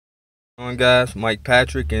On guys, Mike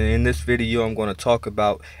Patrick, and in this video I'm going to talk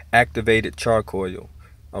about activated charcoal.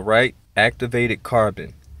 Alright, activated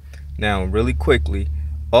carbon. Now really quickly,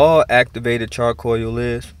 all activated charcoal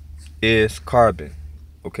is carbon.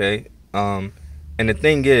 Okay, and the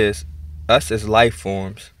thing is, us as life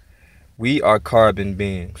forms, we are carbon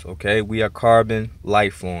beings. Okay, we are carbon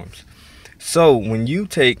life forms. So when you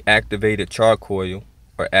take activated charcoal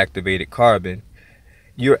or activated carbon,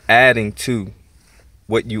 you're adding to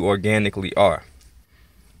what you organically are.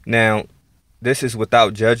 Now, this is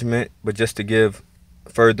without judgment, but just to give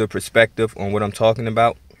further perspective on what I'm talking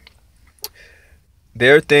about.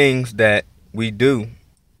 There are things that we do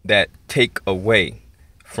that take away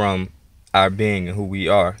from our being and who we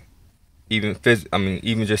are, even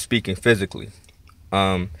just speaking physically.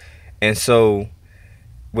 Um, and so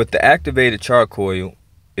with the activated charcoal,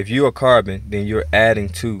 if you are carbon, then you're adding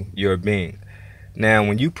to your being. Now,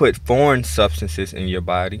 when you put foreign substances in your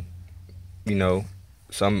body, you know,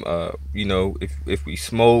 some if we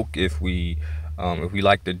smoke, if we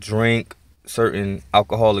like to drink certain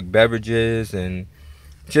alcoholic beverages, and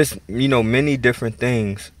just many different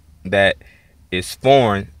things that is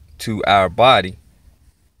foreign to our body,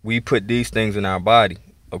 we put these things in our body,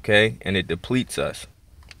 okay, and it depletes us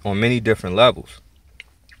on many different levels.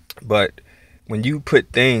 But when you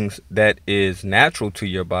put things that is natural to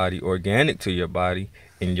your body, organic to your body,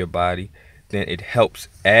 in your body, then it helps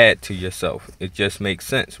add to yourself. It just makes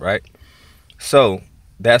sense, right? So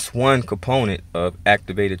that's one component of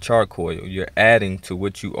activated charcoal. You're adding to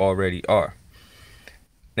what you already are.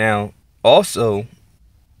 Now, also,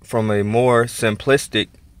 from a more simplistic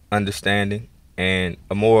understanding and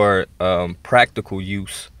a more practical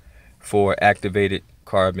use for activated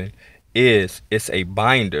carbon, it's a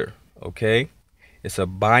binder. Okay, it's a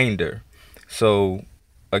binder. So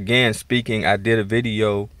again, speaking, I did a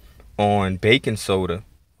video on baking soda,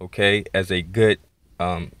 okay, as a good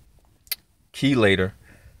um, chelator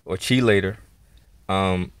or chelator,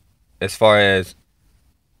 um, as far as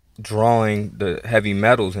drawing the heavy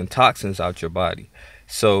metals and toxins out your body.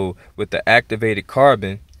 So with the activated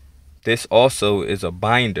carbon, this also is a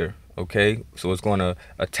binder, okay? So it's going to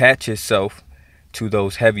attach itself to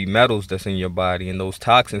those heavy metals that's in your body and those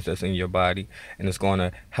toxins that's in your body, and it's going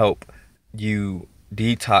to help you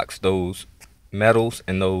detox those metals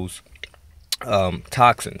and those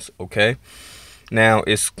toxins, okay? Now,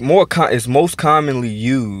 it's most commonly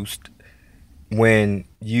used when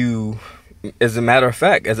you, as a matter of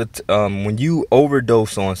fact, when you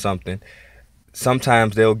overdose on something.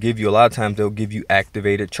 Sometimes they'll give you, a lot of times they'll give you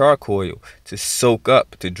activated charcoal to soak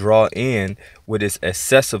up, to draw in what is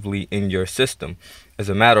excessively in your system. As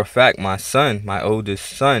a matter of fact, my oldest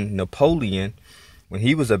son, Napoleon, when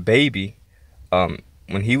he was a baby,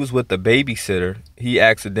 when he was with the babysitter, he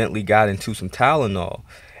accidentally got into some Tylenol.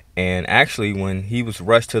 And actually, when he was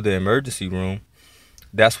rushed to the emergency room,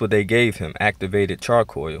 that's what they gave him, activated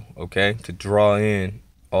charcoal, okay, to draw in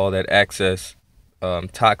all that excess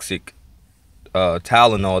toxic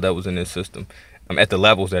Tylenol that was in his system, at the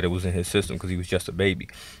levels that it was in his system, because he was just a baby.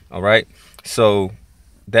 All right, so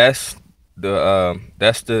that's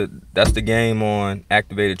the game on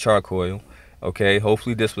activated charcoal. Okay,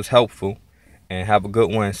 hopefully this was helpful, and have a good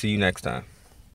one. See you next time.